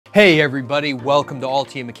Hey everybody, welcome to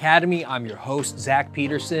Altium Academy. I'm your host, Zach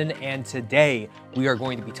Peterson, and today we are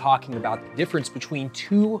going to be talking about the difference between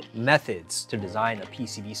two methods to design a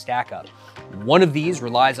PCB stackup. One of these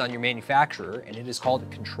relies on your manufacturer, and it is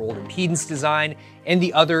called controlled impedance design, and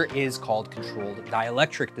the other is called controlled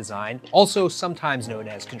dielectric design, also sometimes known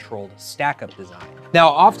as controlled stackup design. Now,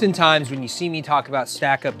 oftentimes when you see me talk about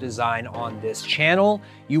stackup design on this channel,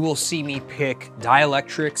 you will see me pick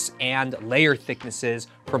dielectrics and layer thicknesses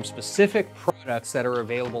from specific products that are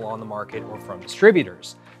available on the market or from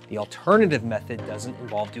distributors. The alternative method doesn't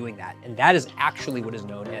involve doing that, and that is actually what is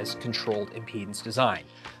known as controlled impedance design.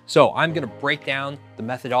 So I'm going to break down the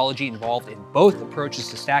methodology involved in both approaches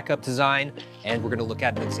to stackup design, and we're going to look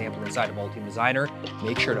at an example inside of Altium Designer.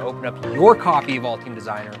 Make sure to open up your copy of Altium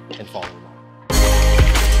Designer and follow along.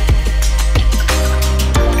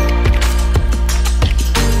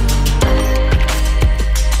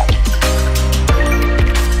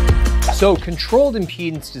 So controlled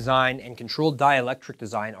impedance design and controlled dielectric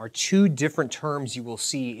design are two different terms you will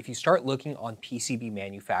see if you start looking on PCB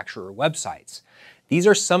manufacturer websites. These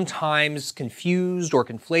are sometimes confused or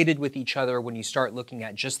conflated with each other when you start looking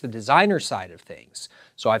at just the designer side of things.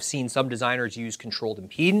 So I've seen some designers use controlled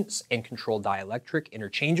impedance and controlled dielectric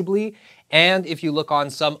interchangeably, and if you look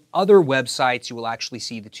on some other websites, you will actually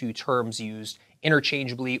see the two terms used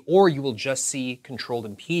interchangeably, or you will just see controlled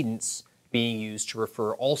impedance being used to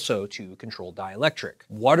refer also to controlled dielectric.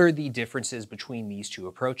 What are the differences between these two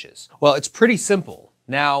approaches? Well, it's pretty simple.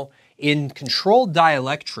 Now, in controlled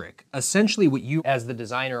dielectric, essentially what you as the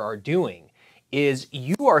designer are doing is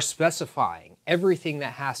you are specifying everything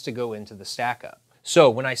that has to go into the stackup. So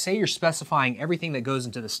when I say you're specifying everything that goes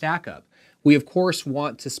into the stackup, we of course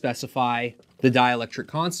want to specify the dielectric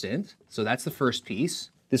constant. So that's the first piece.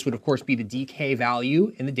 This would of course be the dk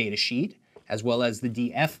value in the data sheet, as well as the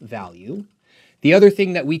df value. The other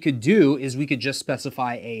thing that we could do is we could just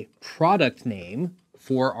specify a product name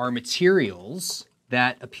for our materials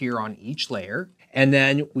that appear on each layer, and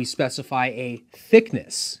then we specify a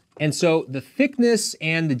thickness. And so the thickness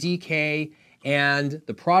and the dk and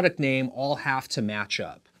the product name all have to match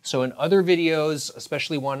up. So in other videos,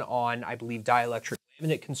 especially one on, I believe, dielectric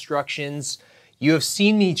laminate constructions, you have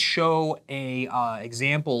seen me show a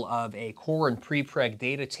example of a core and prepreg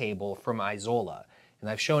data table from Isola. And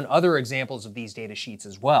I've shown other examples of these data sheets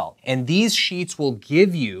as well. And these sheets will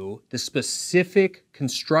give you the specific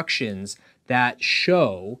constructions that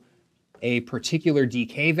show a particular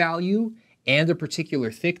dk value and a particular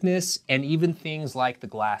thickness, and even things like the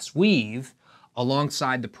glass weave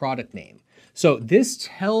alongside the product name. So this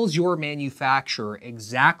tells your manufacturer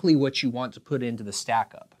exactly what you want to put into the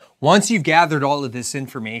stackup. Once you've gathered all of this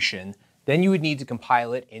information, then you would need to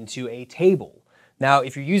compile it into a table. Now,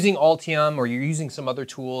 if you're using Altium or you're using some other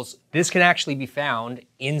tools, this can actually be found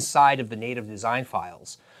inside of the native design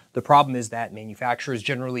files. The problem is that manufacturers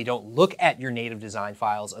generally don't look at your native design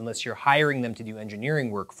files unless you're hiring them to do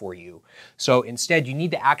engineering work for you. So instead, you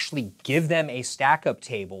need to actually give them a stackup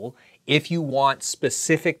table if you want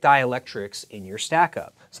specific dielectrics in your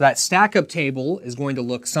stackup. So that stackup table is going to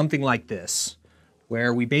look something like this,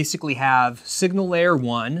 where we basically have signal layer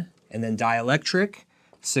 1 and then dielectric,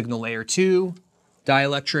 signal layer 2,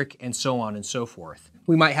 dielectric, and so on and so forth.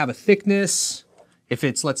 We might have a thickness. If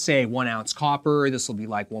it's, let's say, 1 ounce copper, this will be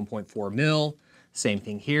like 1.4 mil. Same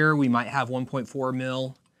thing here, we might have 1.4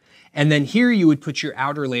 mil. And then here you would put your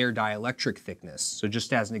outer layer dielectric thickness. So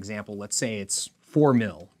just as an example, let's say it's 4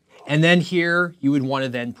 mil. And then here you would want to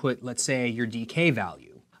then put, let's say, your dk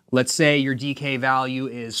value. Let's say your dk value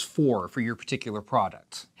is 4 for your particular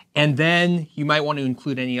product. And then you might want to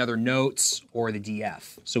include any other notes or the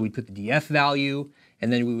df. So we put the df value,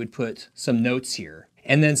 and then we would put some notes here.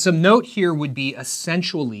 And then some note here would be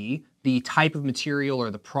essentially the type of material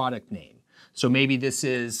or the product name. So maybe this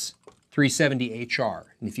is 370HR.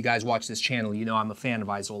 And if you guys watch this channel, you know I'm a fan of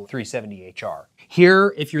Isola 370HR.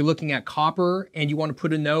 Here, if you're looking at copper and you want to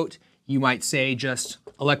put a note, you might say just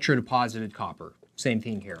electrodeposited copper. Same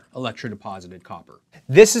thing here, electrodeposited copper.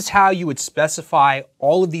 This is how you would specify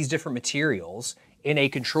all of these different materials in a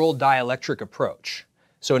controlled dielectric approach.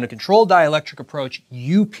 So in a controlled dielectric approach,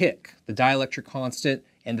 you pick the dielectric constant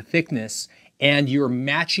and the thickness, and you're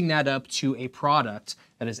matching that up to a product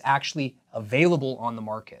that is actually available on the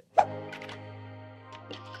market.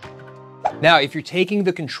 Now, if you're taking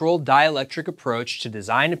the controlled dielectric approach to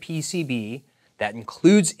design a PCB that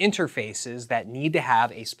includes interfaces that need to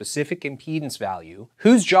have a specific impedance value,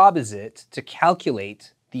 whose job is it to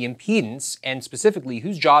calculate the impedance, and specifically,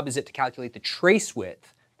 whose job is it to calculate the trace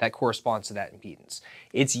width that corresponds to that impedance?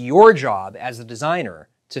 It's your job as a designer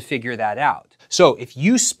to figure that out. So if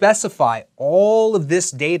you specify all of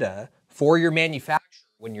this data for your manufacturer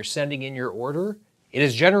when you're sending in your order, it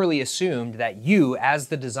is generally assumed that you, as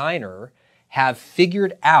the designer, have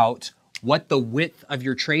figured out what the width of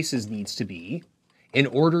your traces needs to be in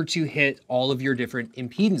order to hit all of your different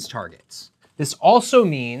impedance targets. This also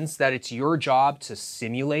means that it's your job to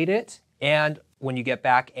simulate it, and when you get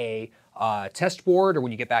back a test board or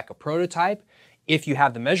when you get back a prototype, if you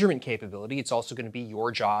have the measurement capability, it's also going to be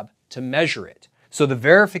your job to measure it. So the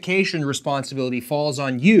verification responsibility falls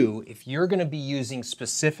on you if you're going to be using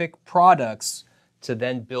specific products to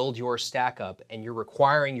then build your stack up and you're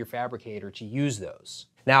requiring your fabricator to use those.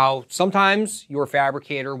 Now, sometimes your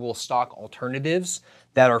fabricator will stock alternatives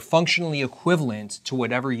that are functionally equivalent to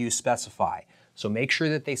whatever you specify. So make sure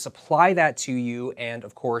that they supply that to you, and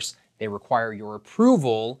of course, they require your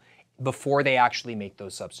approval before they actually make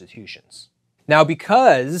those substitutions. Now,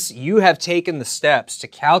 because you have taken the steps to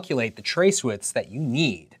calculate the trace widths that you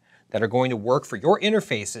need that are going to work for your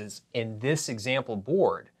interfaces in this example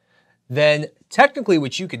board, then technically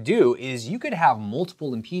what you could do is you could have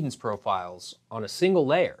multiple impedance profiles on a single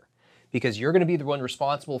layer, because you're going to be the one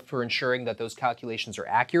responsible for ensuring that those calculations are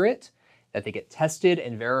accurate, that they get tested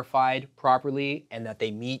and verified properly, and that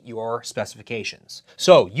they meet your specifications.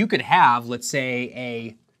 So you could have, let's say,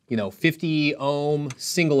 a 50 ohm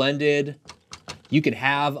single-ended, you could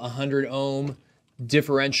have a 100 ohm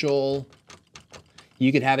differential,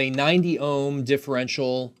 you could have a 90 ohm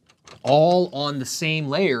differential, all on the same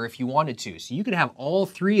layer if you wanted to. So you could have all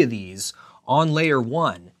three of these on layer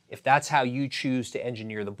 1 if that's how you choose to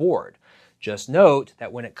engineer the board. Just note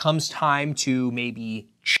that when it comes time to maybe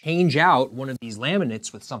change out one of these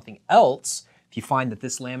laminates with something else, if you find that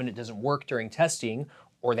this laminate doesn't work during testing,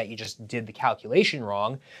 or that you just did the calculation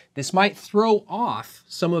wrong, this might throw off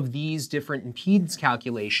some of these different impedance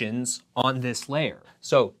calculations on this layer.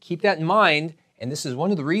 So keep that in mind, and this is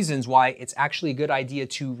one of the reasons why it's actually a good idea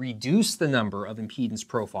to reduce the number of impedance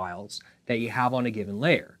profiles that you have on a given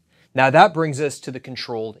layer. Now that brings us to the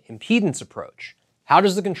controlled impedance approach. How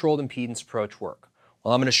does the controlled impedance approach work?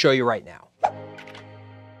 Well, I'm going to show you right now.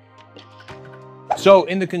 So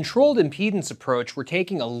in the controlled impedance approach, we're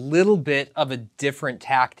taking a little bit of a different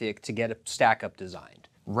tactic to get a stack-up designed.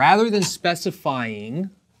 Rather than specifying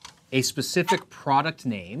a specific product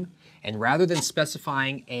name, and rather than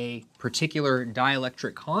specifying a particular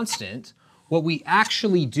dielectric constant, what we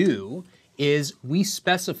actually do is we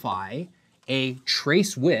specify a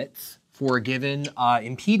trace width for a given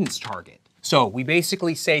impedance target. So we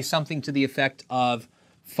basically say something to the effect of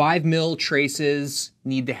 5 mil traces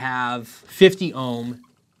need to have 50 ohm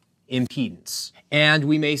impedance. And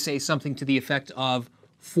we may say something to the effect of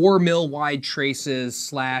 4 mil wide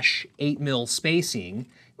traces / 8 mil spacing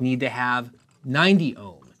need to have 90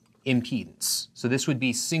 ohm impedance. So this would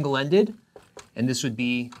be single-ended, and this would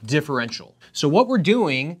be differential. So what we're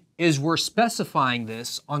doing is we're specifying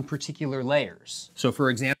this on particular layers. So for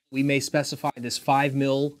example, we may specify this 5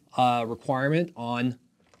 mil requirement on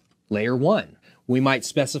layer 1. We might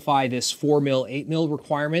specify this 4 mil, 8 mil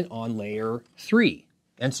requirement on layer 3,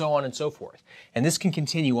 and so on and so forth. And this can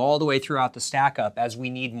continue all the way throughout the stack up as we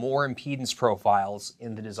need more impedance profiles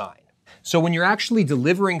in the design. So when you're actually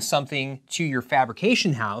delivering something to your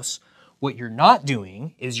fabrication house, what you're not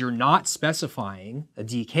doing is you're not specifying a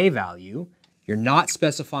DK value, you're not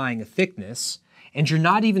specifying a thickness, and you're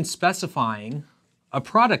not even specifying a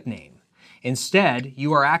product name. Instead,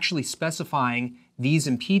 you are actually specifying these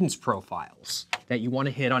impedance profiles that you want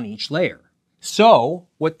to hit on each layer. So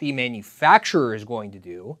what the manufacturer is going to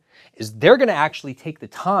do is they're going to actually take the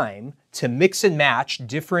time to mix and match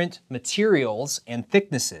different materials and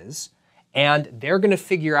thicknesses, and they're going to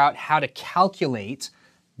figure out how to calculate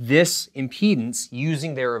this impedance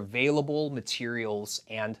using their available materials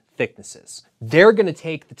and thicknesses. They're going to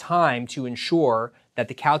take the time to ensure that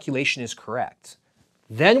the calculation is correct.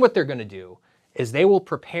 Then what they're going to do is they will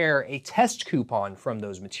prepare a test coupon from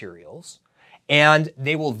those materials, and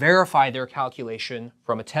they will verify their calculation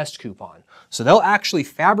from a test coupon. So they'll actually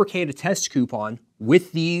fabricate a test coupon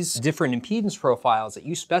with these different impedance profiles that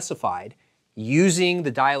you specified using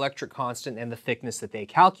the dielectric constant and the thickness that they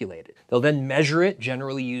calculated. They'll then measure it,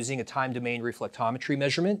 generally using a time domain reflectometry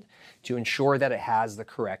measurement, to ensure that it has the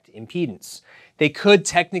correct impedance. They could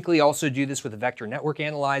technically also do this with a vector network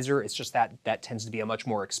analyzer. It's just that that tends to be a much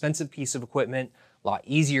more expensive piece of equipment, a lot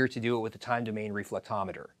easier to do it with a time domain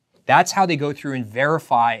reflectometer. That's how they go through and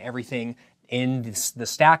verify everything in the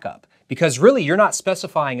stack up. Because really, you're not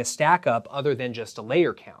specifying a stack up other than just a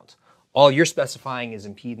layer count. All you're specifying is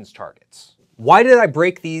impedance targets. Why did I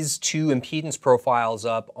break these two impedance profiles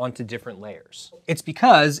up onto different layers? It's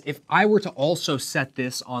because if I were to also set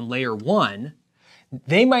this on layer 1,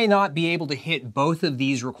 they might not be able to hit both of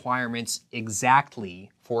these requirements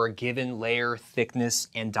exactly for a given layer thickness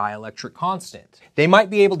and dielectric constant. They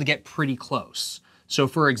might be able to get pretty close. So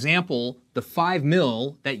for example, the 5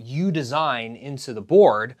 mil that you design into the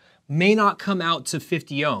board may not come out to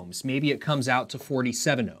 50 ohms. Maybe it comes out to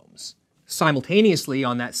 47 ohms. Simultaneously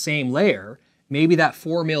on that same layer, maybe that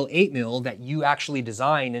 4 mil, 8 mil that you actually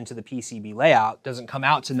design into the PCB layout doesn't come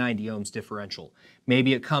out to 90 ohms differential.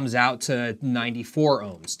 Maybe it comes out to 94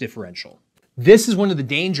 ohms differential. This is one of the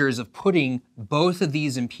dangers of putting both of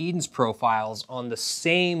these impedance profiles on the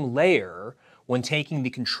same layer when taking the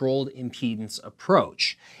controlled impedance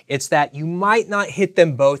approach. It's that you might not hit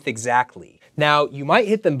them both exactly. Now, you might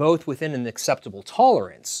hit them both within an acceptable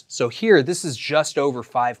tolerance. So here, this is just over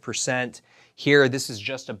 5%. Here, this is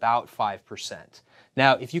just about 5%.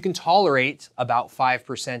 Now, if you can tolerate about 5%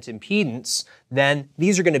 impedance, then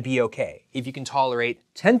these are going to be okay. If you can tolerate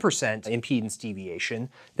 10% impedance deviation,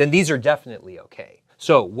 then these are definitely okay.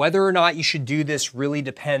 So whether or not you should do this really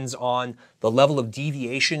depends on the level of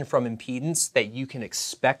deviation from impedance that you can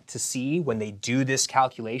expect to see when they do this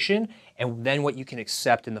calculation, and then what you can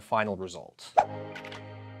accept in the final result.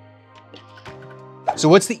 So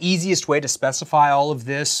what's the easiest way to specify all of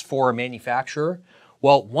this for a manufacturer?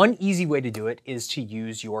 Well, one easy way to do it is to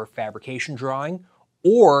use your fabrication drawing,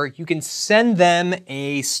 or you can send them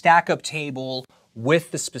a stack-up table with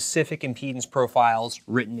the specific impedance profiles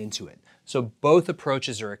written into it. So both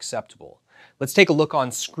approaches are acceptable. Let's take a look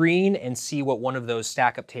on screen and see what one of those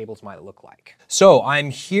stack-up tables might look like. So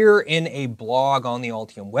I'm here in a blog on the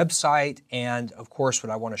Altium website, and of course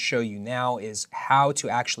what I want to show you now is how to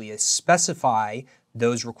actually specify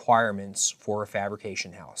those requirements for a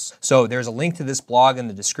fabrication house. So there's a link to this blog in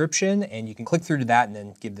the description, and you can click through to that and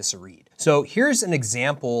then give this a read. So here's an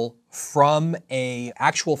example from an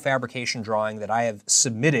actual fabrication drawing that I have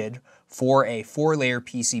submitted for a 4-layer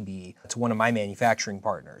PCB to one of my manufacturing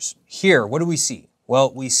partners. Here, what do we see?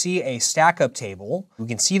 Well, we see a stack-up table. We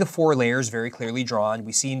can see the 4 layers very clearly drawn.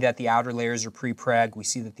 We see that the outer layers are pre-preg. We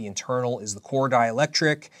see that the internal is the core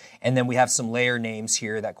dielectric. And then we have some layer names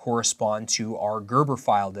here that correspond to our Gerber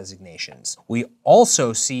file designations. We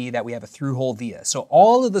also see that we have a through-hole via. So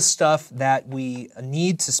all of the stuff that we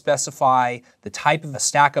need to specify the type of a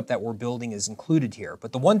stack-up that we're building is included here.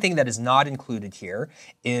 But the one thing that is not included here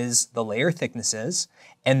is the layer thicknesses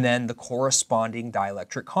and then the corresponding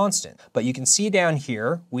dielectric constant. But you can see down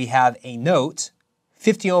here, we have a note,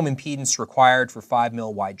 50 ohm impedance required for 5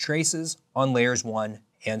 mil wide traces on layers 1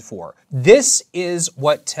 and 4. This is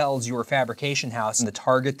what tells your fabrication house the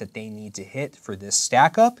target that they need to hit for this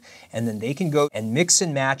stack up, and then they can go and mix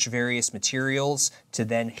and match various materials to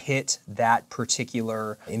then hit that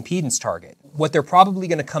particular impedance target. What they're probably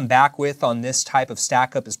going to come back with on this type of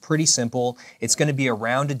stack up is pretty simple. It's going to be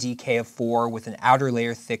around a DK of 4 with an outer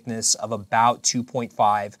layer thickness of about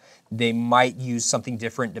 2.5. They might use something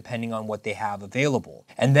different depending on what they have available.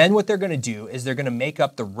 And then what they're going to do is they're going to make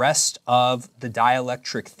up the rest of the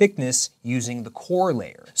dielectric thickness using the core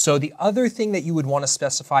layer. So the other thing that you would want to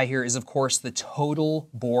specify here is, of course, the total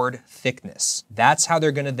board thickness. That's how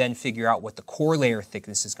they're going to then figure out what the core layer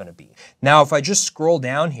thickness is going to be. Now, if I just scroll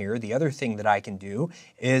down here, the other thing that I can do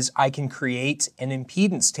is I can create an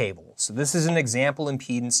impedance table. So this is an example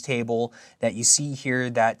impedance table that you see here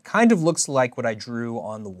that kind of looks like what I drew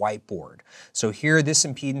on the whiteboard. So here, this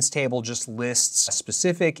impedance table just lists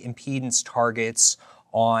specific impedance targets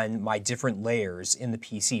on my different layers in the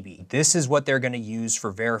PCB. This is what they're going to use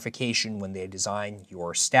for verification when they design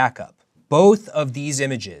your stack up. Both of these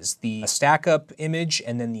images, the stack up image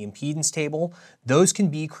and then the impedance table, those can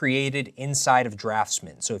be created inside of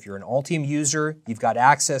Draftsman. So if you're an Altium user, you've got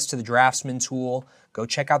access to the Draftsman tool. Go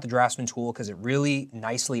check out the Draftsman tool because it really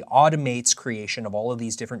nicely automates creation of all of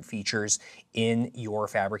these different features in your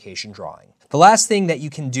fabrication drawing. The last thing that you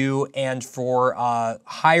can do, and for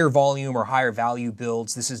higher volume or higher value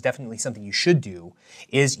builds, this is definitely something you should do,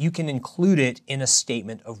 is you can include it in a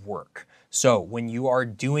statement of work. So when you are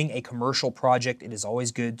doing a commercial project, it is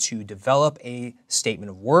always good to develop a statement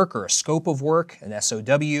of work or a scope of work, an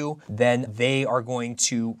SOW. Then they are going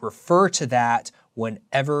to refer to that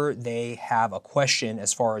whenever they have a question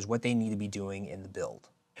as far as what they need to be doing in the build.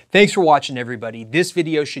 Thanks for watching, everybody. This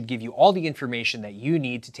video should give you all the information that you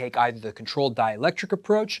need to take either the controlled dielectric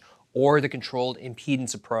approach or the controlled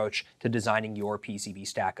impedance approach to designing your PCB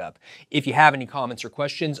stack up. If you have any comments or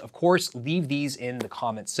questions, of course, leave these in the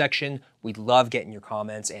comments section. We'd love getting your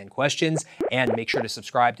comments and questions, and make sure to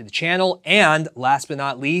subscribe to the channel. And last but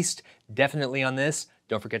not least, definitely on this,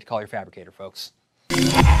 Don't forget to call your fabricator, folks.